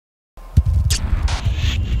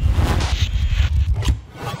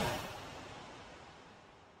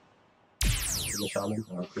Shaman.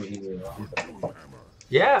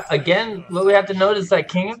 Yeah, again, what we have to note is that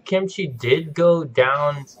KingofKimchi did go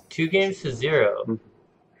down 2 games to 0,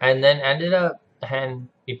 and then ended up, and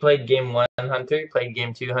he played game 1 Hunter, played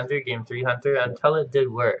game 2 Hunter, game 3 Hunter, until it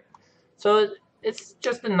did work. So it's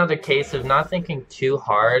just another case of not thinking too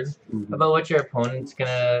hard about what your opponent's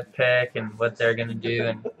gonna pick and what they're gonna do,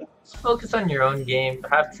 and just focus on your own game,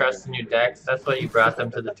 have trust in your decks. That's why you brought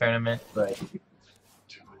them to the tournament. Right.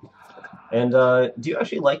 And do you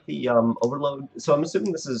actually like the overload? So I'm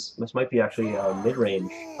assuming this might be actually mid-range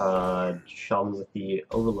Shaman with the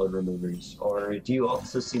overload removers, or do you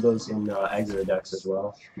also see those in Exeter decks as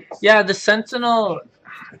well? Yeah, the Sentinel.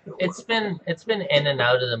 It's been in and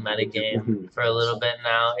out of the metagame for a little bit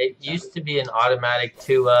now. It used to be an automatic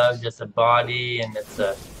 2-of, just a body, and it's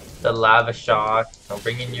the lava shock. So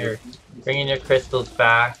bringing your crystals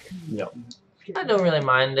back. Yep. I don't really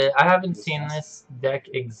mind it. I haven't seen this deck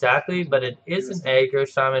exactly, but it is an aggro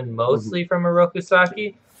shaman, mostly from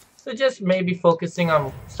Orokusaki. So just maybe focusing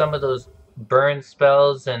on some of those burn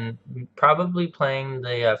spells and probably playing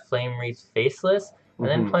the Flame Wreath Faceless, and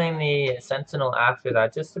then playing the Sentinel after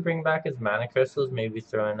that, just to bring back his mana crystals, maybe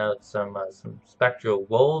throwing out some Spectral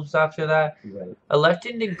Wolves after that. Right.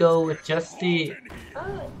 Electing to go with just the...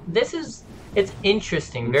 It's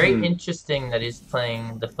interesting, very interesting that he's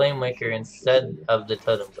playing the Flame Waker instead of the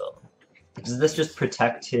Totem Golem. Does this just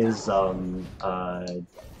protect his, it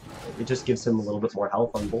just gives him a little bit more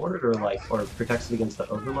health on board, or protects it against the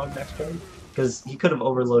overload next turn? Because he could have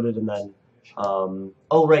overloaded and then,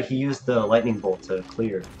 oh right, he used the Lightning Bolt to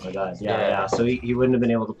clear. Oh my god, yeah. So he wouldn't have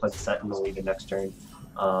been able to play the Sentinel even next turn,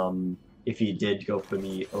 if he did go for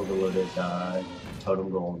the overloaded Totem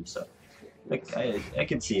Golem, so I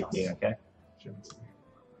could see it being okay.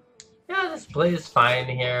 Yeah, this play is fine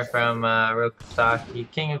here from Orokusaki.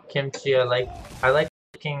 KingofKimchi, I like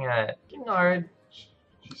looking at King Ard.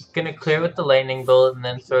 Gonna clear with the Lightning Bolt and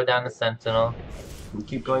then throw down the Sentinel. And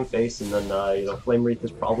keep going face, and then Flame Wreath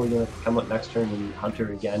is probably gonna come up next turn and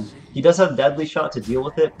Hunter again. He does have Deadly Shot to deal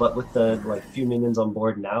with it, but with the few minions on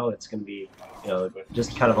board now, it's gonna be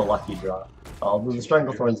just kind of a lucky draw. Although the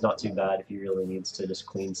Stranglethorn's not too bad if he really needs to just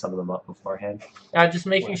clean some of them up beforehand. Yeah, just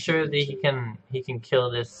making sure that he can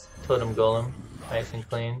kill this Totem Golem nice and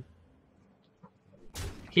clean.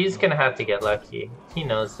 He's gonna have to get lucky. He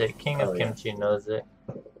knows it. KingofKimchi knows it.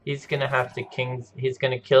 He's gonna have to he's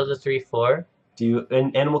gonna kill the 3/4. Do you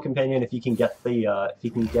an Animal Companion if you can get the if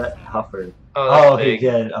you can get Huffer? Oh, he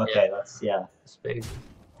did. Okay, that's That's big.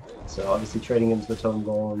 So obviously trading into the Totem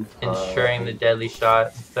Golem. Ensuring the Deadly Shot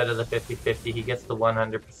instead of the 50/50, he gets the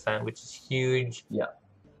 100%, which is huge. Yeah.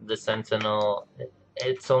 The Sentinel,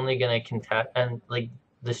 it's only gonna contest, and the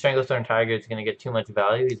Stranglethorn Tiger is gonna get too much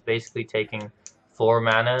value. He's basically taking 4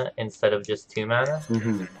 mana instead of just 2 mana.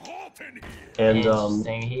 And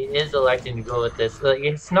interesting. He is electing to go with this.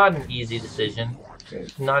 It's not an easy decision.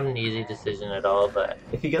 Not an easy decision at all. But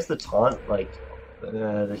if he gets the taunt,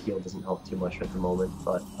 the heal doesn't help too much at the moment,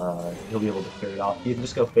 but he'll be able to clear it off. You can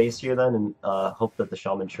just go face here then and hope that the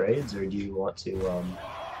Shaman trades, or do you want to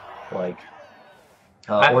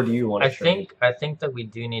or do you want to trade? I think that we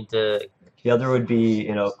do need to. The other would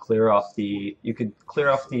be, clear off the... You could clear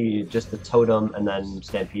off just the Totem and then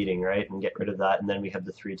Stampeding, right? And get rid of that, and then we have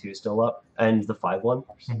the 3/2 still up, and the 5/1.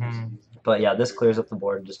 But yeah, this clears up the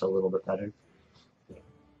board just a little bit better.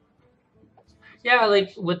 Yeah,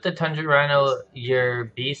 with the Tundra Rhino, your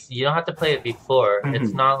beast, you don't have to play it before.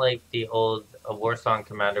 It's not like the old Warsong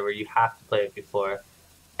Commander where you have to play it before.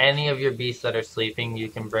 Any of your beasts that are sleeping, you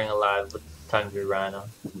can bring alive with Tundra Rhino.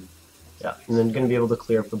 Yeah, and then going to be able to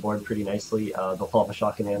clear up the board pretty nicely. The Lava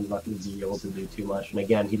Shock in hand is not going to be able to do too much. And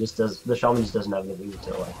again, the Shaman just doesn't have anything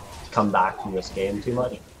to come back from this game too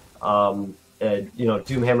much.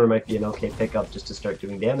 Doomhammer might be an okay pickup just to start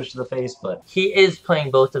doing damage to the face, but he is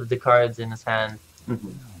playing both of the cards in his hand.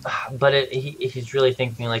 But he's really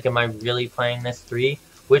thinking, am I really playing this 3?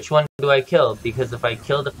 Which one do I kill? Because if I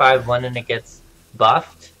kill the 5/1 and it gets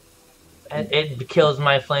buffed, it kills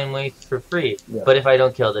my Flame Wreath for free. But if I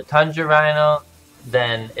don't kill the Tundra Rhino,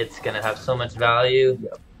 then it's gonna have so much value.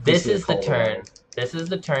 This is the turn. This is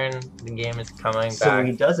the turn. The game is coming back. So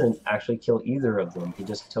he doesn't actually kill either of them. He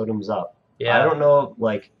just totems up. Yeah. I don't know,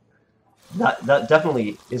 that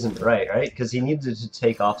definitely isn't right? Because he needed to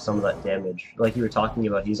take off some of that damage. Like you were talking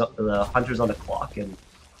about, the Hunter's on the clock, and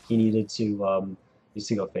he needed to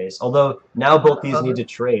go face. Although now both these need to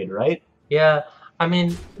trade, right? Yeah. I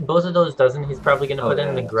mean, both of those doesn't. He's probably going to put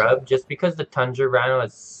in the Grub just because the Tundra Rhino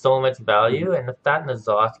has so much value, and if that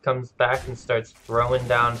N'Zoth comes back and starts throwing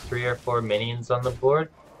down 3 or 4 minions on the board,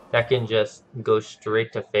 that can just go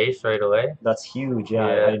straight to face right away. That's huge. Yeah,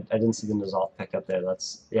 Yeah. I didn't see the Nizal pick up there.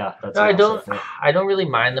 That's No, an asset there. I don't really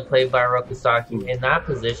mind the play by Orokusaki. In that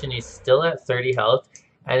position, he's still at 30 health,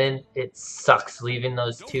 and it sucks leaving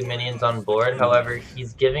those 2 minions on board. However,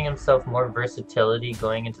 he's giving himself more versatility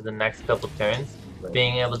going into the next couple turns,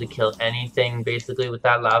 being able to kill anything basically with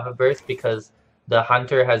that lava burst because the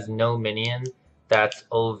hunter has no minion that's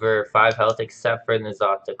over 5 health except for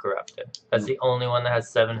Nizat the Corrupted. That's the only one that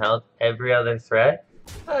has 7 health. Every other threat,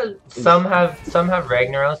 some have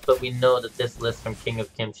Ragnaros, but we know that this list from King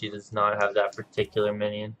of Kimchi does not have that particular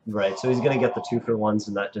minion. Right, so he's going to get the 2-for-1s,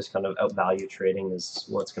 and that just kind of outvalue trading is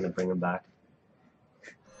what's going to bring him back.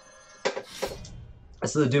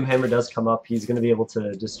 So the Doomhammer does come up. He's going to be able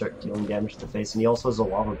to just start dealing damage to the face, and he also has a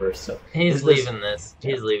Lava Burst. So he's leaving this.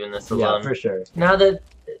 He's leaving this alone. Yeah, for sure. Now that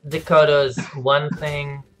Dakota's one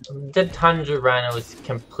thing, the Tundra Rhino is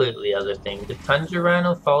completely other thing. The Tundra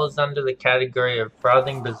Rhino falls under the category of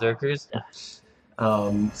frothing berserkers.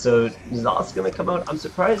 So Nizat's going to come out. I'm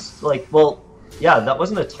surprised. Like, well, yeah, that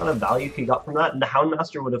wasn't a ton of value he got from that, and the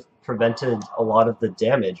Houndmaster would have prevented a lot of the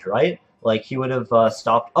damage, right? Like, he would have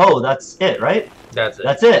stopped... Oh, that's it, right? That's it.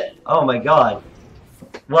 That's it! Oh my god.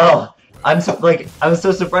 Well, I was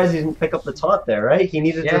so surprised he didn't pick up the taunt there, right? He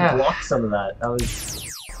needed to block some of that. That was...